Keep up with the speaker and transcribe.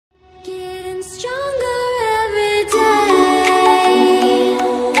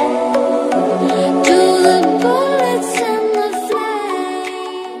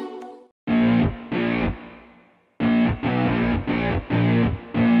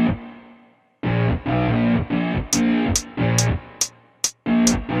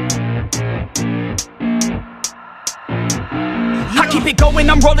keep it going,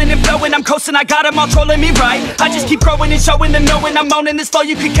 I'm rolling and flowing, I'm coasting, I got them all trolling me right. I just keep growing and showing them, knowing I'm owning this flow,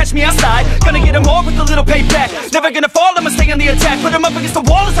 you can catch me outside. Gonna get them all with a little payback. Never gonna fall, I'ma stay on the attack. Put them up against the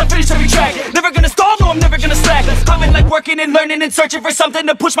wall as I finish every track. Never gonna stall, no, I'm never gonna slack. I've been like working and learning and searching for something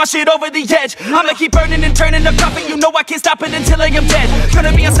to push my shit over the edge. I'ma keep burning and turning up profit, you know I can't stop it until I am dead.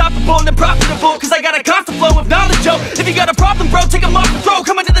 Gonna be unstoppable and profitable, cause I got a constant flow of knowledge, yo. If you got a problem, bro, take them off the throw.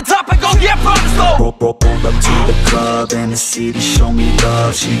 Coming to the top, I go, yeah, promise, slow. Roll up to the club and the city show me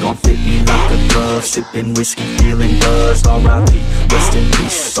love. She gon' fit me like a glove. Sipping whiskey, feeling buzzed. R.I.P, rest in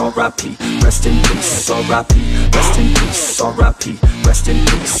peace. R.I.P, rest in peace. R.I.P, rest in peace. R.I.P, rest in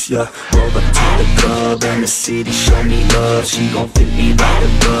peace, yeah. Roll up to the club and the city show me love. She gon' fit me like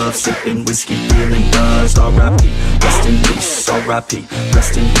a glove. Sipping whiskey, feeling buzzed. R.I.P, rest in peace. R.I.P,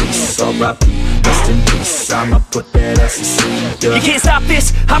 rest in peace. R.I.P, rest in peace. I'ma put that ass to sleep, yeah. You can't stop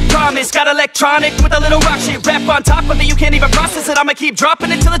this, I promise. Got electronic with a little rock shit. Rap on top of it, you can't even process it. I'ma keep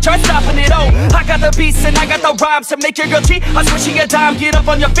dropping it till it starts stopping it. Oh, I got the beats and I got the rhymes to make your girl cheat. I swear she a dime, get up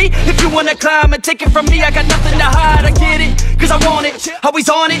on your feet if you wanna climb and take it from me. I got nothing to hide, I get it, cause I want it. Always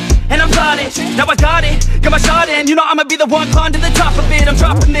on it, and I'm plotting. Now I got it, got my shot in. You know I'ma be the one climb to the top of it. I'm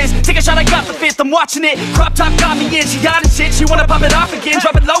dropping this, take a shot, I got the fifth. I'm watching it, crop top got me in. She got it shit, she wanna pop it off again.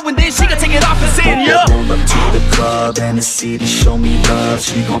 Drop it low and then she gon' take it off and sin, yeah. Roll up to the club and the city show me love.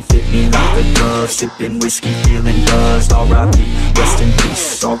 She gon' fit me like a glove. Sipping whiskey, feeling buzzed. R.I.P, rest in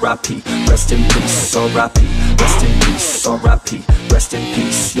peace. R.I.P, rest in peace. R.I.P, rest in peace. R.I.P, rest in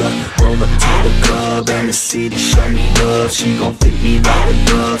peace, yeah. Roll up to the club and the city show me love. She gon' fit me like a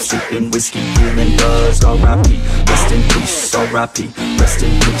glove. Sipping whiskey, feeling buzzed. R.I.P, rest in peace. R.I.P, rest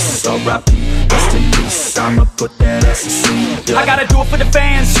in peace. R.I.P, rest in peace. I'ma put that ass to sleep, yeah. I gotta do it for the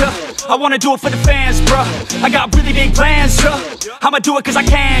fans, yeah. I wanna do it for the fans, bruh. I got really big plans, yeah. I'ma do it cause I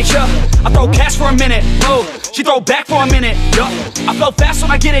can, yeah. I throw cash for a minute, oh. She throw back for a minute, yeah. I flow fast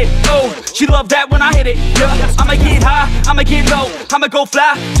when I get it, oh. She love that when I hit it, yeah. I'ma get high, I'ma get low. I'ma go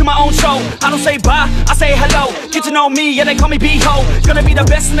fly to my own show. I don't say bye, I say hello. Get to know me, yeah, they call me B-Ho. Gonna be the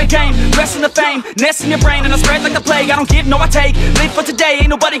best in the game, rest in the fame. Nest in your brain and I spread like the plague. I don't give, no I take. Live for today, ain't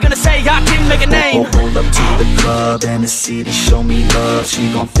nobody gonna say I didn't make a name. Roll up to the club and the city show me love.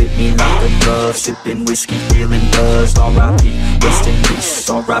 She gon' fit me like a glove. Sipping whiskey, feeling buzzed. R.I.P, rest in peace.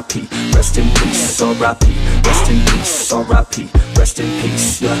 R.I.P, rest in peace. R.I.P, rest in peace. R.I.P, rest in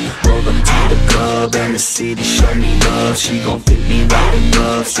peace, yeah. Roll up to the club and the city show me love. She gon' fit me like a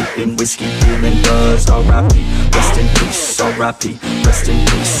glove. Sipping whiskey, feeling buzzed. R.I.P, rest in peace. R.I.P, rest in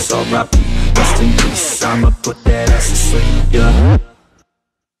peace. R.I.P, rest in peace. I'ma put that ass to sleep, yeah.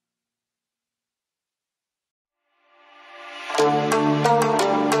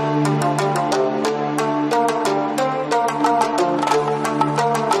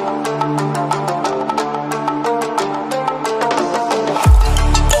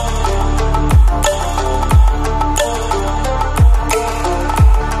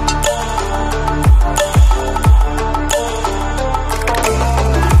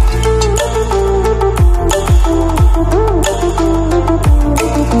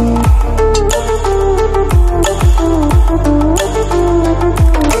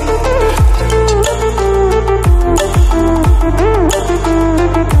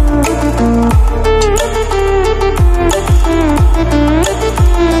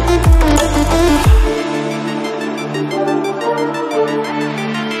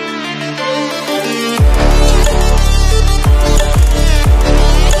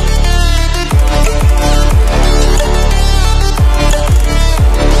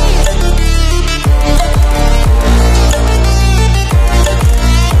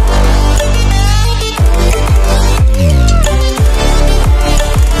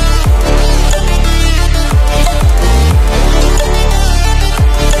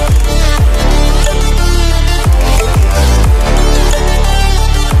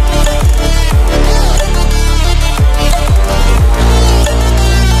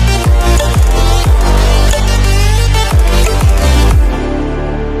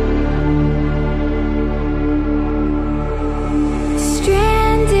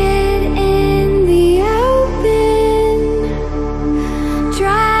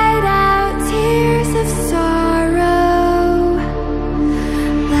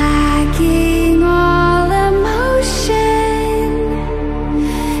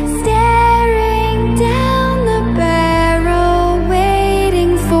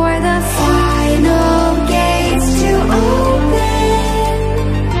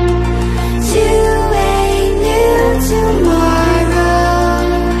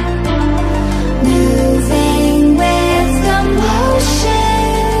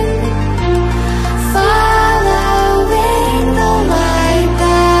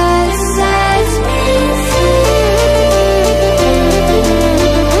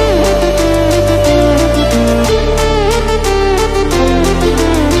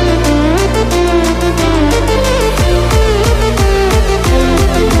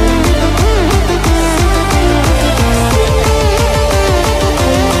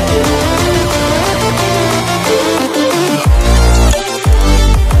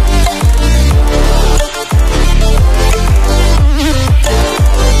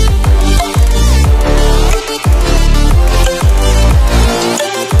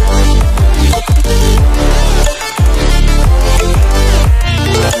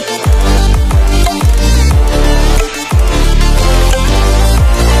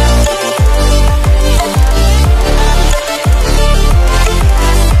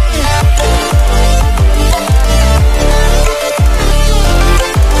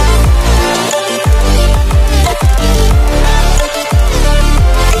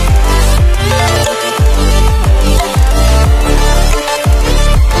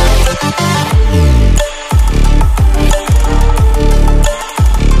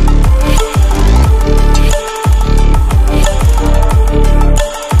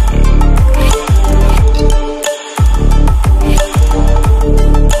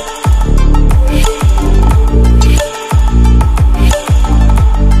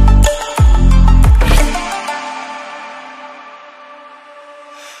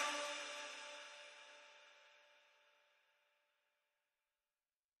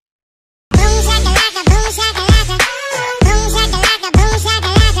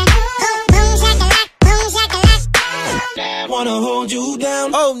 wanna hold you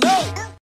down. Oh no.